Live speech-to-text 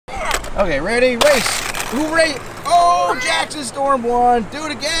Okay, ready, race. Who race? Oh, Jackson Storm won. Do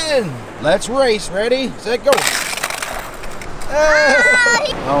it again. Let's race. Ready, set, go.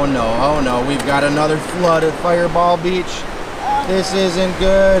 Oh no, we've got another flood at Fireball Beach. This isn't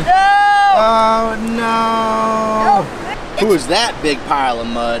good. No! Oh no! Who is that big pile of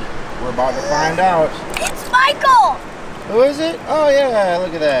mud? We're about to find out. It's Michael! Who is it? Oh yeah,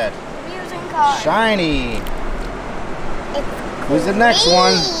 look at that. Using car. Shiny. Who's the next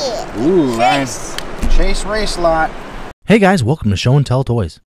one? Ooh, Chase. Chase Race Lot. Hey guys, welcome to Show and Tell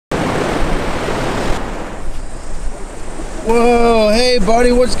Toys. Whoa, hey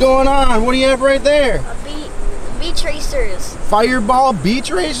buddy, what's going on? What do you have right there? Beach racers. Fireball Beach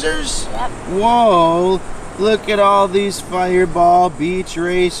Racers? Yep. Whoa, look at all these Fireball Beach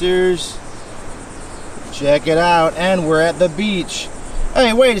Racers. Check it out, and we're at the beach.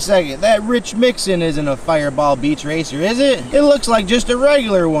 Hey, wait a second, that Rich Mixon isn't a Fireball Beach Racer, is it? It looks like just a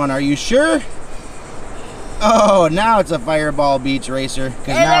regular one, are you sure? Oh, now it's a Fireball Beach Racer,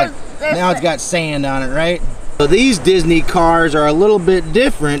 because now it's got sand on it, right? So these Disney cars are a little bit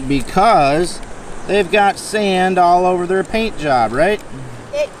different because they've got sand all over their paint job, right?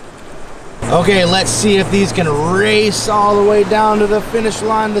 Okay, let's see if these can race all the way down to the finish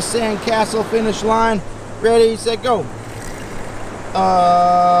line, the sandcastle finish line. Ready, set, go.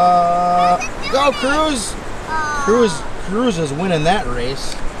 Go, Cruz. Cruz is winning that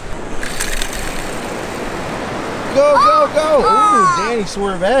race. Go, go, go. Ooh, Danny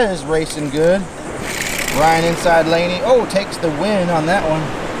Swervez racing good. Ryan inside Laney. Oh, takes the win on that one.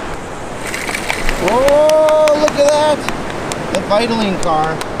 Whoa, look at that. The Vitaline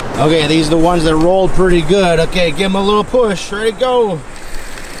car. Okay, these are the ones that rolled pretty good. Okay, give them a little push. Ready to go.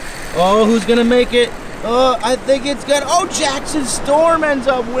 Oh, who's going to make it? Oh, I think it's good. Oh, Jackson Storm ends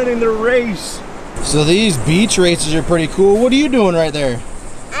up winning the race. So these beach races are pretty cool. What are you doing right there?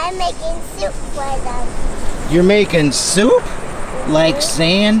 I'm making soup for them. You're making soup? Like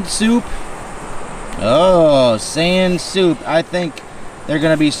sand soup? Oh, sand soup. I think they're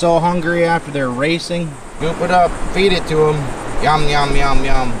going to be so hungry after they're racing. Scoop it up, feed it to them. Yum, yum, yum,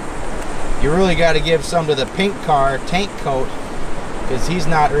 yum. You really got to give some to the pink car, Tank Coat, because he's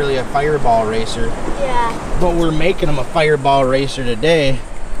not really a Fireball racer. Yeah. But we're making him a Fireball racer today.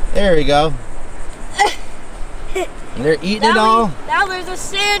 There we go. They're eating it all. Now there's a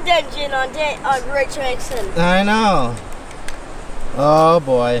sand engine on Rich Mixon. I know. Oh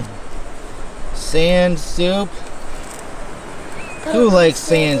boy. Sand soup. Who likes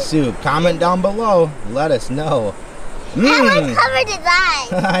sand soup? Comment down below. Let us know. That covered his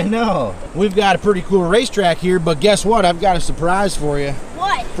eyes. I know. We've got a pretty cool racetrack here, but guess what? I've got a surprise for you.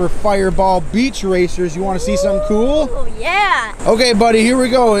 What? For Fireball Beach Racers. You want to see something cool? Oh, yeah. Okay, buddy, here we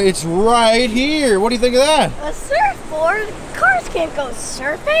go. It's right here. What do you think of that? A surfboard? Cars can't go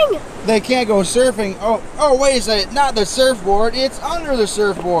surfing. They can't go surfing. Oh, wait a second. Not the surfboard. It's under the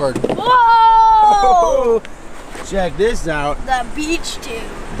surfboard. Whoa! Check this out. The Beach Duel.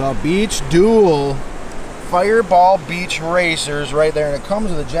 The Beach Duel. Fireball Beach Racers right there. And it comes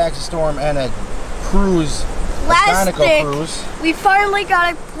with a Jackson Storm and a Cruise. Dinoco Cruz. We finally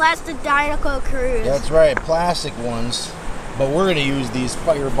got a plastic Dinoco Cruz. That's right, plastic ones. But we're going to use these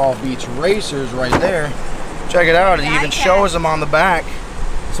Fireball Beach Racers right there. Check it out, it even shows them on the back.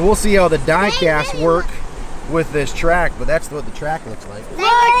 So we'll see how the diecast work with this track, but that's what the track looks like. They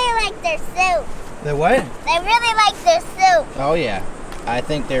really like their soup. The what? They really like their soup. Oh yeah. I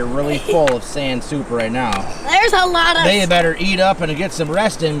think they're really full of sand soup right now. There's a lot of They better eat up and get some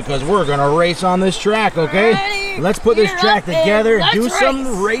rest in because we're going to race on this track, okay? Ready, let's put this track together and do race.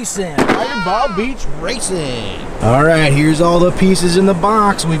 some racing. Fireball Beach racing. All right, here's all the pieces in the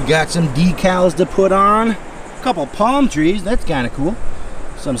box. We've got some decals to put on. A couple palm trees. That's kind of cool.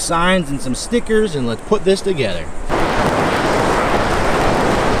 Some signs and some stickers, and let's put this together.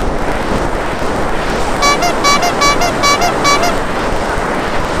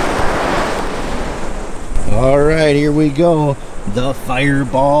 All right, here we go. The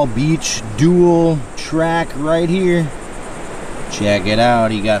Fireball Beach Duel track right here. Check it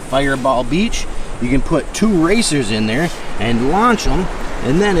out. You got Fireball Beach. You can put 2 racers in there and launch them.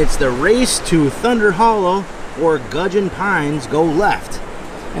 And then it's the race to Thunder Hollow or Gudgeon Pines, go left.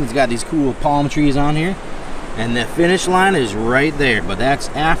 And it's got these cool palm trees on here. And the finish line is right there. But that's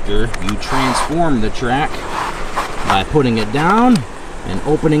after you transform the track by putting it down and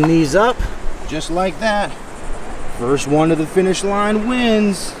opening these up just like that. First one to the finish line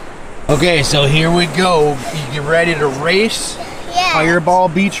wins. Okay, so here we go. You get ready to race? Yeah. Fireball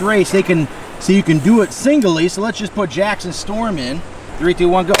Beach race. They can see you can do it singly, so let's just put Jackson Storm in. 3, 2,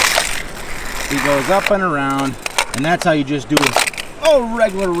 1, go. He goes up and around, and that's how you just do Oh,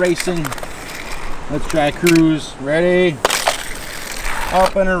 regular racing. Let's try cruise. Ready?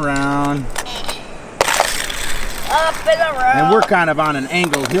 Up and around. Up and around. And we're kind of on an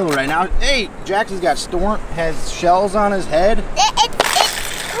angled hill right now. Hey, Jackson's got has shells on his head. It's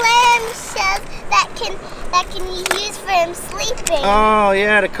clam shells that can you use for him sleeping. Oh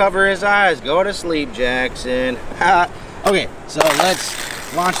yeah, to cover his eyes. Go to sleep, Jackson. Okay, so let's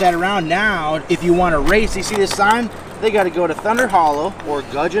launch that around. Now, if you want to race, you see this sign? They got to go to Thunder Hollow or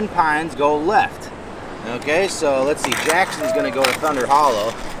Gudgeon Pines, go left. Okay, so let's see. Jackson's gonna go to Thunder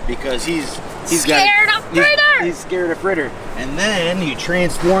Hollow because he's scared of Fritter. He's scared of Fritter. And then you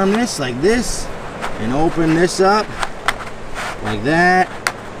transform this like this, and open this up like that,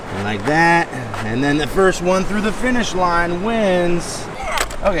 and like that, and then the first one through the finish line wins.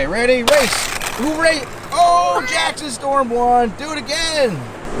 Okay, ready, race. Who race? Oh, Jackson Storm won. Do it again.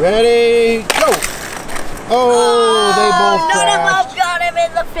 Ready, go. Oh, they both none crashed. of them got him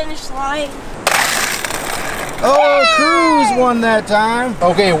in the finish line. Oh, Cruz won that time.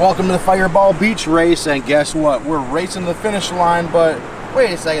 Okay, welcome to the Fireball Beach race, and guess what? We're racing the finish line, but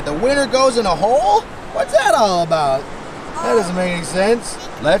wait a second, the winner goes in a hole? What's that all about? That doesn't make any sense.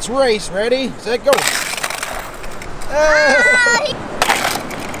 Let's race. Ready, set, go.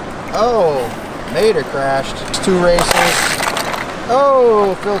 Oh, Mater crashed. Two racers.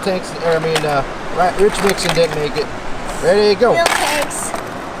 Oh, Phil Tanks, Rich Mixon didn't make it. Ready, go. Phil Tanks.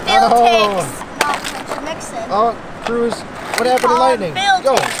 Not Mixon. Oh, Cruz, what happened to Lightning?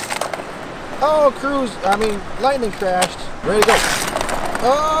 Go. Tanks. Oh, Cruz, Lightning crashed. Ready to go.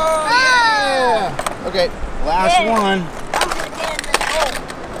 Oh, yeah. Okay, last one.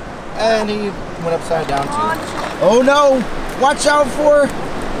 And he went upside down too. Oh no, watch out for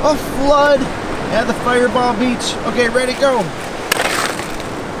a flood at the Fireball Beach. Okay, ready, go.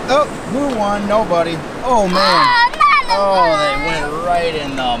 Oh, who won? Nobody. Oh man. Oh, they went right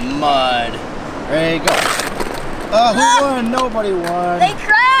in the mud. Ready, go. Who won? Nobody won. They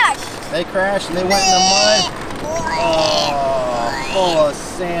crashed. They crashed and they went in the mud. Oh, full of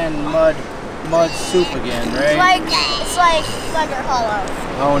sand, mud soup again, right? It's like Thunder Hollow.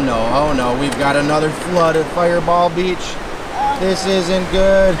 Oh no, we've got another flood at Fireball Beach. This isn't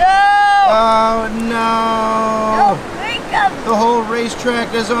good. No! Oh no! No, drink them. The whole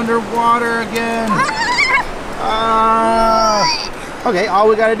racetrack is underwater again. Okay, all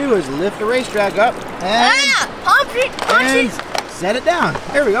we gotta do is lift the racetrack up and, Pump it. set it down.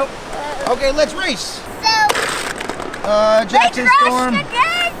 There we go. Okay, let's race. Jackson Storm.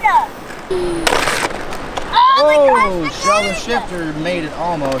 Oh, Sheldon Shifter made it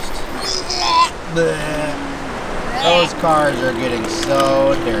almost. Bleh. Those cars are getting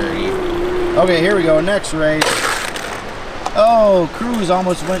so dirty. Okay, here we go. Next race. Oh, Cruz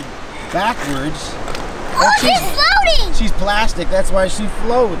almost went backwards. Oh, she's floating. She's plastic. That's why she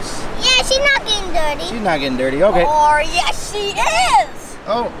floats. Yeah, she's not getting dirty. She's not getting dirty. Okay. Or yes, she is.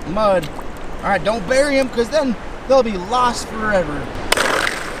 Oh, mud. All right, don't bury them because then they'll be lost forever.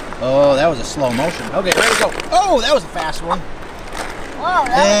 Oh, that was a slow motion. Okay, ready to go. Oh, that was a fast one. Whoa,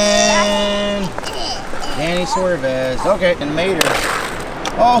 And Danny Suarez. Okay, and Mater.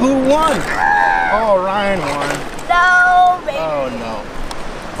 Oh, who won? Oh, Ryan won. No, baby. Oh, no.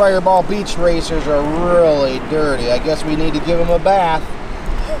 Fireball Beach racers are really dirty. I guess we need to give them a bath.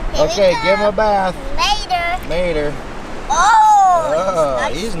 Okay, give them a bath. Mater. Oh, Oh,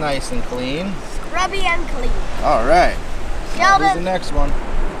 he's nice and clean. Scrubby and clean. All right. Sheldon. Here's the next one.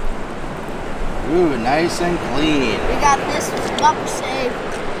 Ooh, nice and clean. We got this one safe.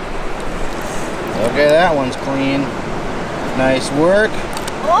 Okay, that one's clean. Nice work.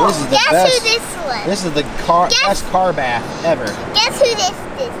 Oh, This is the Guess best. who this was? This is the best car bath ever. Guess who this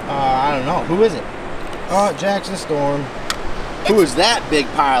is? I don't know. Who is it? Oh, Jackson Storm. Who is that big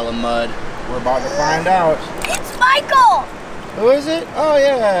pile of mud? We're about to find out. It's Michael. Who is it? Oh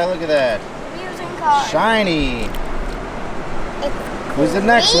yeah, look at that. Amusing car. Shiny. It's Who's the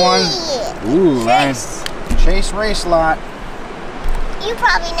next one? Chase. Ooh, Ryan. Chase. Chase Race Lot. You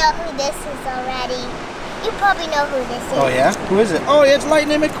probably know who this is already. You probably know who this is. Oh yeah? Who is it? Oh yeah, it's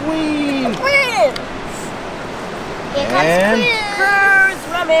Lightning McQueen. Cruz. Here And- comes Cruz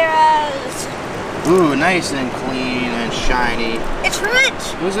Ramirez. Ooh, nice and clean and shiny. It's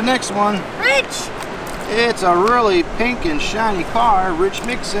Rich. Who's the next one? Rich. It's a really pink and shiny car, Rich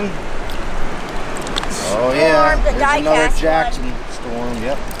Mixon. Oh yeah, Storm, the there's another Diecast Jackson Storm,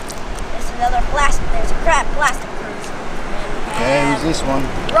 yep. There's another plastic. There's a crap plastic Cruz. Okay, who's this one?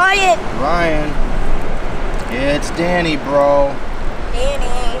 Ryan. Ryan. It's Danny, bro.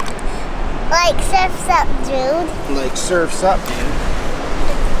 Danny. Like surf's up, dude. Like surf's up, dude.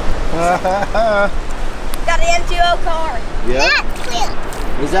 Got got an M2O car. Yep.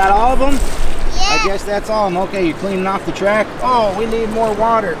 Is that all of them? Yeah. I guess that's all of them. Okay, you're cleaning off the track. Oh, we need more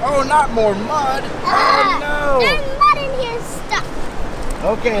water. Oh, not more mud. Oh, no. There's mud in here stuck.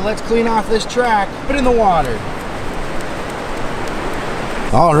 Okay, let's clean off this track. Put it in the water.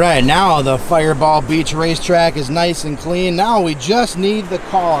 All right, now the Fireball Beach racetrack is nice and clean. Now we just need the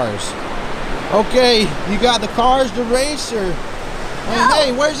cars. Okay, you got the cars to race, or?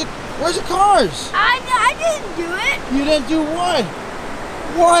 Hey, where's the cars? I didn't do it. You didn't do what?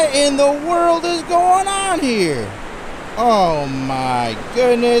 What in the world is going on here? Oh my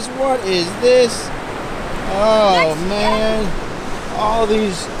goodness, what is this? Oh man, all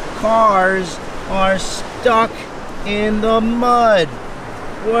these cars are stuck in the mud.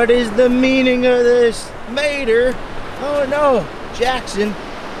 What is the meaning of this? Mater? Oh no. Jackson?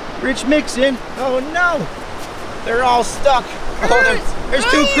 Rich Mixon? Oh no. They're all stuck. Oh, there's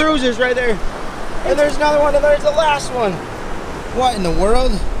two cruisers right there. And there's another one, and there's the last one. What in the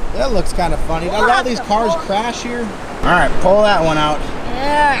world? That looks kind of funny. Did a lot of these cars crash here? All right, pull that one out.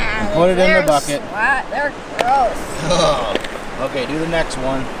 Yeah. Put it in the bucket. They're gross. Oh. Okay, do the next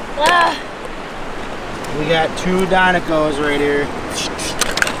one. We got two Dinocos right here.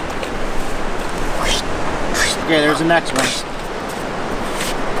 Okay, there's the next one.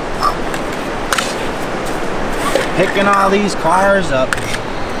 Picking all these cars up.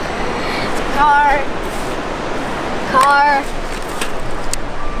 Car.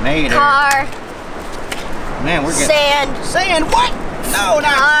 Mater. Car. Man, we're getting... Sand. Sand? What? No,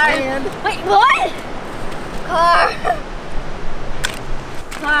 not Car. sand. Wait, what? Car.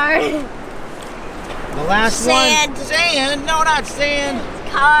 The last Sand. one. Sand? No, not sand.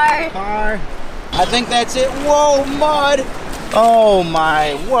 Car. I think that's it. Whoa, mud. Oh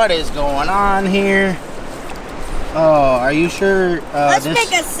my, what is going on here? Oh, are you sure Let's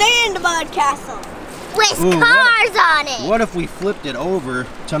make a sand mud castle. With cars on it. What if we flipped it over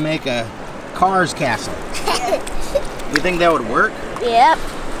to make a Cars castle? You think that would work? Yep.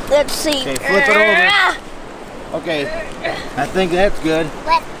 Let's see. Okay, flip it over. Okay, I think that's good.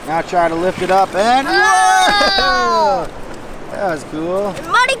 Now try to lift it up and whoa! That was cool.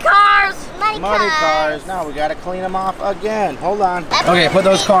 Muddy cars. Muddy cars. Now we gotta clean them off again. Hold on. Okay, put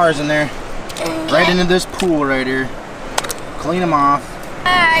those cars in there. Right into this pool right here. Clean them off.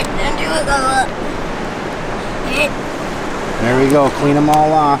 Alright, then do it. There we go. Clean them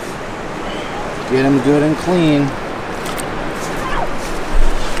all off. Get them good and clean.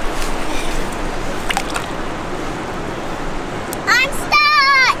 I'm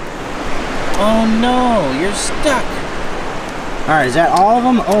stuck. Oh no, you're stuck. Alright, is that all of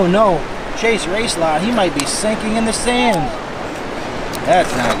them? Oh no. Chase Racelot, he might be sinking in the sand.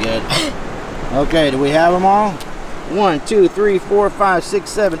 That's not good. Okay, do we have them all? 1, 2, 3, 4, 5, 6,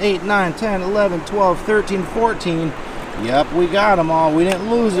 7, 8, 9, 10, 11, 12, 13, 14. Yep, we got them all. We didn't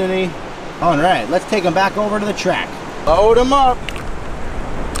lose any. Alright, let's take them back over to the track. Load them up.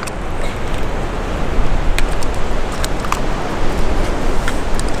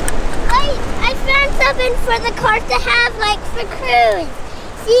 I found something for the cars to have, like for cruise.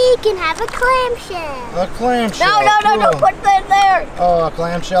 See, you can have a clamshell. A clamshell. No, put that there. Oh, a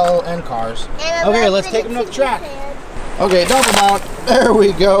clamshell and cars. And Okay, let's take them to the track. Okay, double mount. There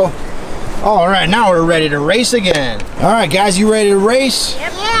we go. All right, now we're ready to race again. All right, guys, you ready to race?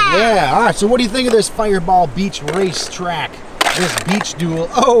 Yep. Yeah. All right, so what do you think of this Fireball Beach racetrack? This Beach Duel.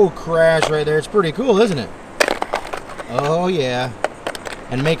 Oh, crash right there. It's pretty cool, isn't it? Oh, yeah.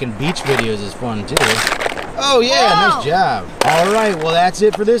 And making beach videos is fun, too. Oh, yeah, Whoa. Nice job. All right, well, that's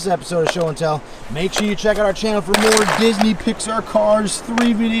it for this episode of Show and Tell. Make sure you check out our channel for more Disney Pixar Cars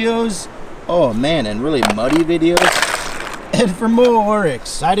 3 videos. Oh, man, and really muddy videos. And for more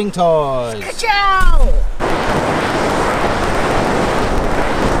exciting toys. Ciao.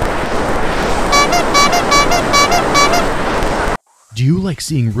 Do you like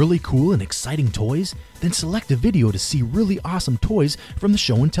seeing really cool and exciting toys? Then select a video to see really awesome toys from the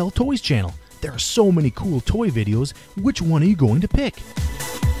Show and Tell Toys channel. There are so many cool toy videos. Which one are you going to pick?